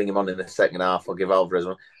 I might bring him on in the second half. I'll give Alvarez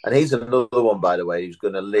one. And he's another one, by the way, who's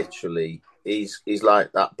going to literally... He's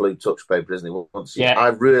like that blue touch paper, isn't he? I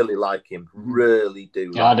really like him. Really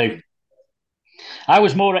do. I do. I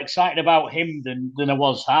was more excited about him than I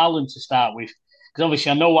was Haaland to start with. Because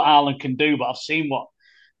obviously I know what Haaland can do, but I've seen what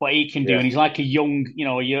he can do. And he's like a young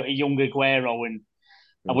Aguero. And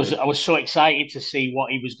I was so excited to see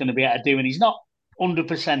what he was going to be able to do. And he's not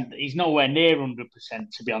 100%. He's nowhere near 100%,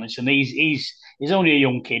 to be honest. And he's only a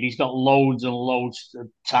young kid. He's got loads and loads of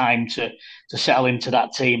time to settle into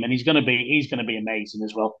that team, and he's going to be amazing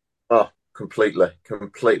as well. Oh, completely.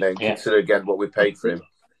 And consider again what we paid for him.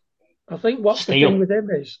 I think what's the thing with him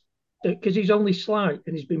is because he's only slight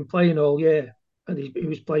and he's been playing all year, and he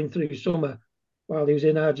was playing through summer while he was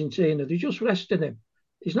in Argentina. They're just resting him.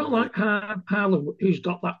 He's not like Haaland, who's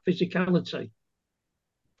got that physicality.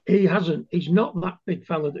 He hasn't. He's not that big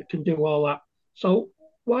fella that can do all that. So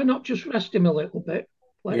why not just rest him a little bit,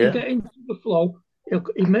 let him get into the flow,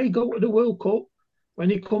 He may go to the World Cup. When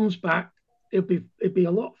he comes back, he'll be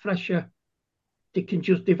a lot fresher.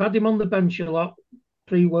 They've had him on the bench a lot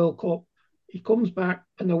pre-World Cup. He comes back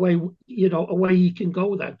and away he can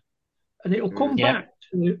go then. And it'll come back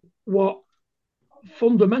to what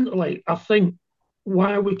fundamentally, I think,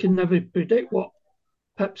 why we can never predict what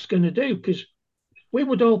Pep's going to do, because we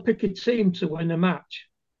would all pick a team to win a match.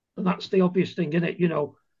 And that's the obvious thing, isn't it?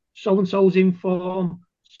 So-and-so's in form,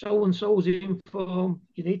 so-and-so's in form.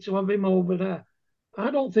 You need to have him over there.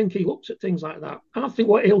 I don't think he looks at things like that. I think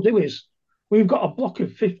what he'll do is, we've got a block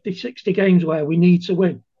of 50, 60 games where we need to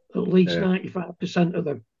win, at least 95% of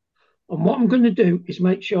them. And what I'm going to do is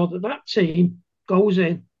make sure that team goes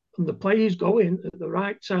in and the players go in at the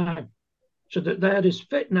right time, so that they're as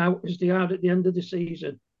fit now as they are at the end of the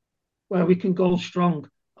season, where we can go strong.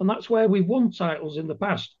 And that's where we've won titles in the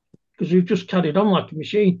past, because we've just carried on like a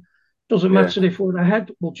machine. Doesn't matter if we're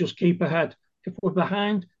ahead, we'll just keep ahead. If we're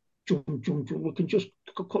behind, jump, we can just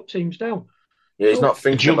cut teams down. Yeah, he's not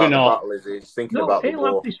thinking about the battle, is he? He's thinking about the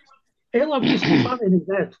war. He'll have this plan in his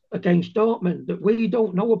head against Dortmund that we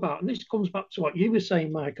don't know about. And this comes back to what you were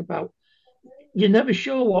saying, Mike, about you're never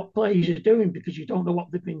sure what players are doing because you don't know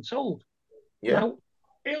what they've been told. Yeah. Now,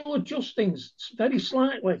 he'll adjust things very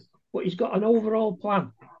slightly, but he's got an overall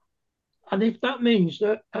plan. And if that means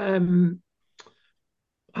that, I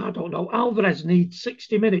don't know, Alvarez needs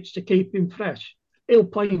 60 minutes to keep him fresh, he'll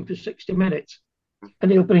play him for 60 minutes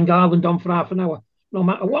and he'll bring Haaland on for half an hour. No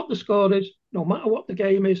matter what the score is, no matter what the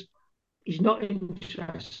game is, he's not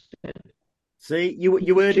interested. See,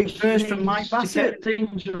 you heard it first from Mike Bassett. To get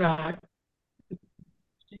things right.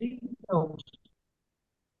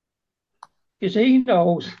 Because he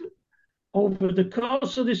knows over the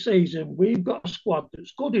course of the season, we've got a squad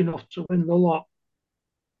that's good enough to win the lot.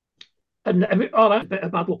 And all right, a bit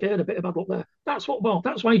of bad luck here, a bit of bad luck there. That's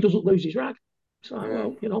why he doesn't lose his rag.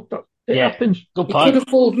 So, it happens. He could have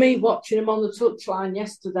fooled me watching him on the touchline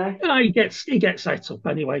yesterday. He gets set up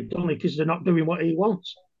anyway, don't he? Because they're not doing what he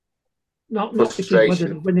wants. Not because whether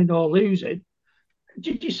they're winning or losing.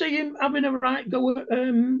 Did you see him having a right go at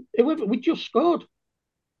whoever? We just scored.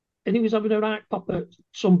 And he was having a right pop at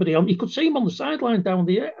somebody on. You could see him on the sideline down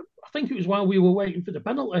the air. I think it was while we were waiting for the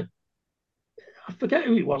penalty. I forget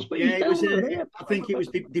who it was, but I think it was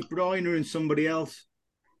De Bruyne and somebody else.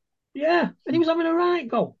 Yeah, and he was having a right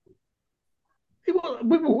go. We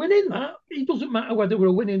were winning that. It doesn't matter whether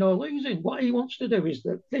we're winning or losing. What he wants to do is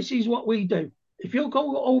that this is what we do. If you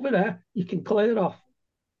go over there, you can clear off.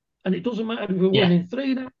 And it doesn't matter if we're winning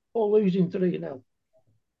 3-0 or losing 3-0.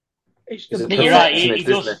 You're right.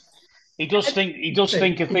 He does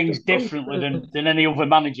think of things differently than any other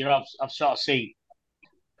manager I've sort of seen.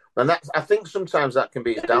 And I think sometimes that can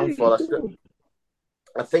be his downfall.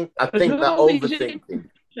 I think that overthinking.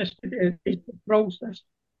 It's the process.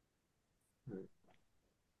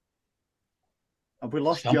 Have we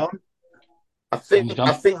lost John? I think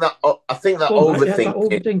that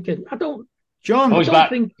overthinking. I don't. John, he's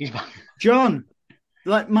back. He's back. John,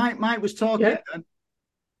 like Mike was talking. Yeah.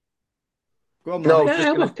 Go on, no,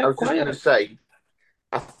 I was just going to say,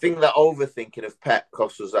 I think that overthinking of Pep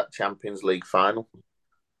cost us that Champions League final.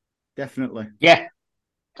 Definitely. Yeah,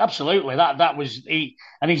 absolutely. That was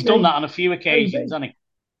and he's done that on a few occasions, hasn't he?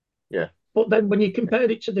 Yeah. But then when you compare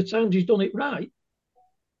it to the times he's done it right.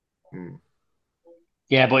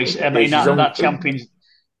 Yeah, but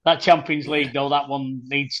that Champions League though, that one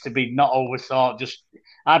needs to be not overthought.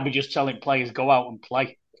 I'd be just telling players go out and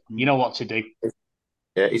play. You know what to do.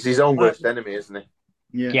 Yeah, he's his own worst enemy, isn't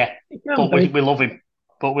he? Yeah. But we love him.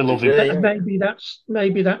 Yeah.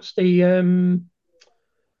 Maybe that's the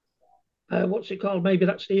what's it called? Maybe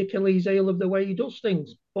that's the Achilles heel of the way he does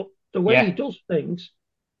things. But the way he does things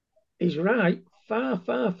is right far,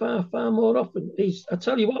 far, far, far more often. I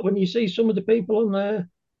tell you what, when you see some of the people on there,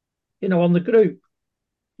 on the group,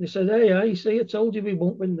 they say, "Hey, I see, I told you we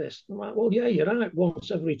won't win this." I'm like, "Well, yeah, you're right.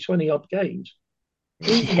 Once every 20 odd games."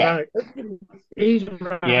 He's right. He's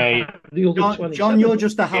right. Yeah. The other John, you're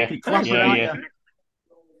just a happy clapper, aren't you?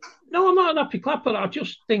 No, I'm not an happy clapper. I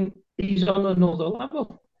just think he's on another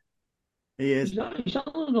level. He is. He's on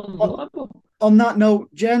another level. On that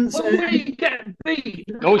note, gents, when we get beat,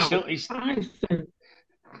 he's... I think.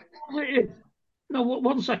 No,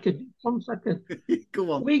 1 second. 1 second.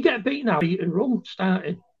 Go on. We get beat now, beat and run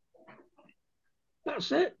starting.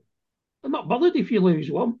 That's it. I'm not bothered if you lose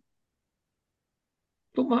one.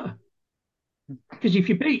 Don't matter. Because if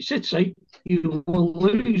you beat City, you will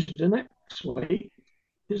lose the next week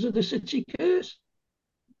because of the City curse.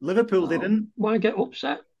 Liverpool didn't. Why get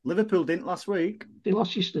upset? Liverpool didn't last week. They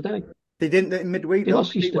lost yesterday. They didn't in midweek. They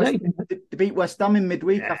lost yesterday. They beat West Ham in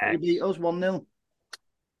midweek after they beat us 1-0.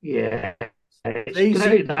 Yeah, it's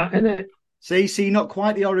great, that, isn't it? See, not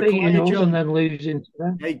quite the Oracle, Beating us John. and then losing to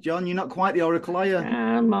them. Hey, John, you're not quite the Oracle, are you?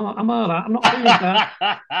 I'm all right. I'm not feeling that.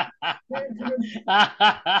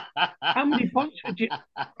 How many points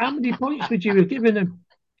would you have given them?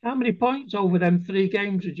 How many points over them 3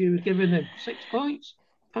 games would you have given them? 6 points.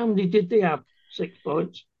 How many did they have? 6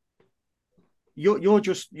 points. You're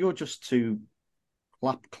just too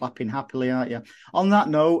clapping happily, aren't you? On that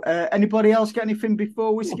note, anybody else get anything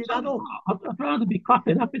before we skedaddle? I'd rather be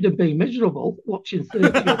clapping happy than be miserable watching 30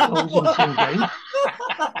 goals in 10 games.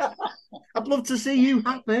 I'd love to see you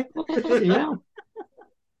happy. Yeah.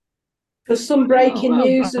 Because some breaking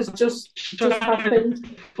news has just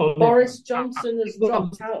happened. Boris Johnson has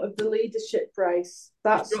dropped out of the leadership race.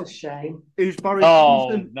 That's a shame. Who's Boris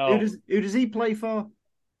Johnson? No. Who does he play for?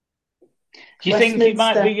 Do you think he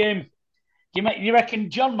might be? You reckon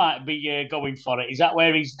John might be going for it? Is that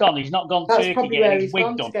where he's gone? He's not gone to Turkey getting his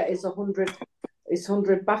wig done. To get his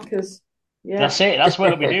 100 backers. Yeah, that's it. That's what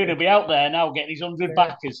he'll be doing. He'll be out there now getting his 100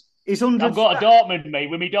 backers. I've got a Dortmund mate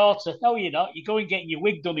with my daughter. No, you're not. You're going getting your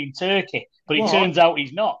wig done in Turkey, but it turns out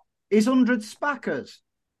he's not. His 100 spackers.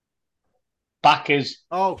 Backers.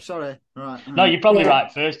 Oh, sorry. Right. No, you're probably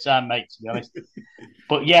right first time, mate. To be honest,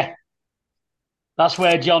 but yeah. That's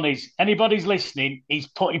where John is. Anybody's listening, he's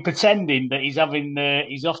pretending that he's off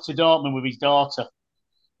to Dortmund with his daughter.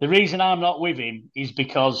 The reason I'm not with him is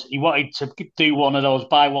because he wanted to do one of those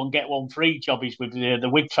buy one, get one free jobbies with the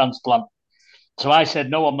wig transplant. So I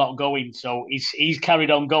said, no, I'm not going. So he's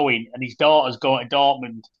carried on going, and his daughter's going to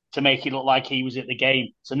Dortmund to make it look like he was at the game.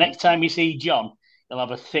 So next time you see John, he'll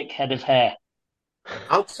have a thick head of hair.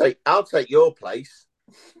 I'll take your place.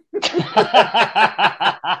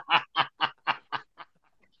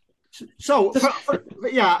 So,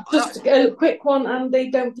 yeah. Just a quick one, Andy.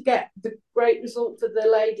 Don't forget the great result for the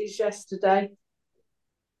ladies yesterday.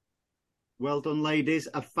 Well done, ladies.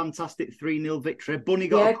 A fantastic 3-0 victory. Bunny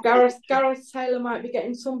got Gareth Taylor might be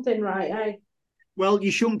getting something right, eh? Well, you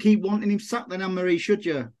shouldn't keep wanting him sacked then, Anne-Marie, should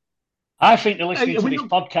you? I think they're listening to this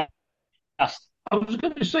podcast. I was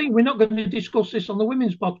going to say, we're not going to discuss this on the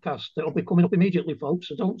women's podcast. It'll be coming up immediately, folks,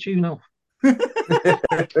 so don't tune off.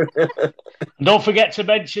 Don't forget to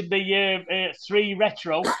mention the 3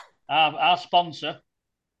 Retro, our sponsor.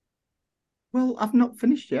 Well, I've not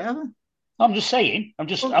finished yet, have I? I'm just saying.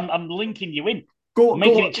 I'm linking you in. I'm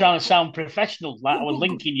making it trying to sound professional, like I was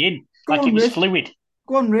linking you in, like it was fluid.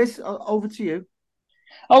 Go on, Riz. Over to you.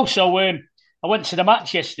 Oh, so I went to the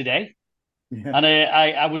match yesterday, and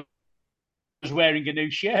I was wearing a new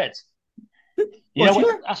shirt.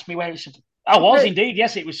 Ask me where it's. I was indeed,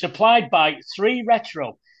 yes. It was supplied by 3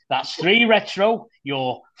 Retro. That's 3 Retro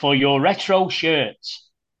for your retro shirts.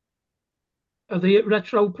 Are they at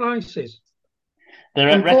retro prices? They're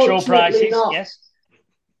at retro prices, yes.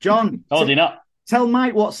 John. No, they're not. Tell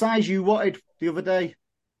Mike what size you wanted the other day.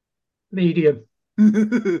 Medium.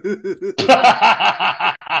 They're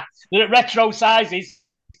at retro sizes.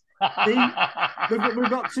 See, we've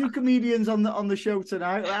got 2 comedians on the show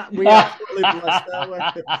tonight. We are absolutely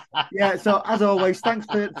blessed. Yeah, so as always, thanks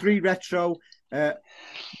for 3 Retro,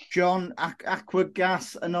 John, Aqua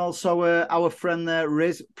Gas, and also our friend there,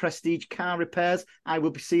 Riz, Prestige Car Repairs. I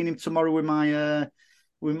will be seeing him tomorrow with my.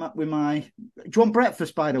 Do you want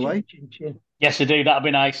breakfast, by the way? Yes, I do. That'd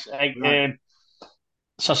be nice.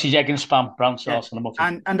 Sausage, egg, and spam, brown sauce, and a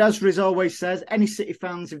muffin. And as Riz always says, any City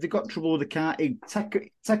fans, if they've got trouble with the car, he'd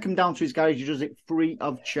take them down to his garage. He does it free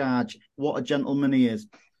of charge. What a gentleman he is.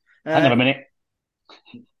 Hang on a minute.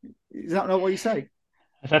 Is that not what you say?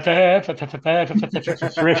 Free?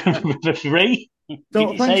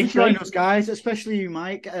 So thanks for joining us, guys, especially you,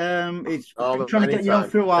 Mike. It's been trying to get you on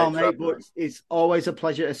for a while, mate, but it's always a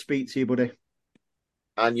pleasure to speak to you, buddy.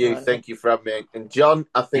 And you, thank you for having me. And John,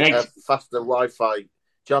 I think a faster Wi-Fi.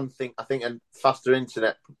 I think a faster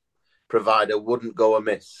internet provider wouldn't go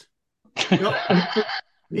amiss.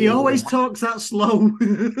 He always talks that slow.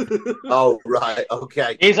 Oh, right,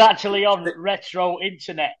 okay. He's actually on retro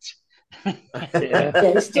internet.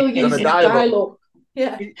 He's still using dial-up.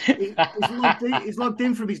 Yeah. He's logged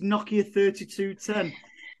in from his Nokia 3210.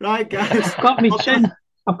 Right, guys. I've got me 10.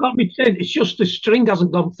 It's just the string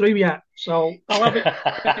hasn't gone through yet, so I'll have it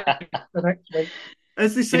the next week.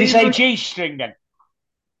 Did he say G string then?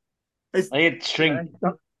 I had string.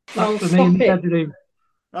 That's for me in the bedroom.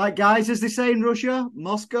 Right, guys, as they say in Russia,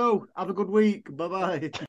 Moscow. Have a good week. Bye-bye.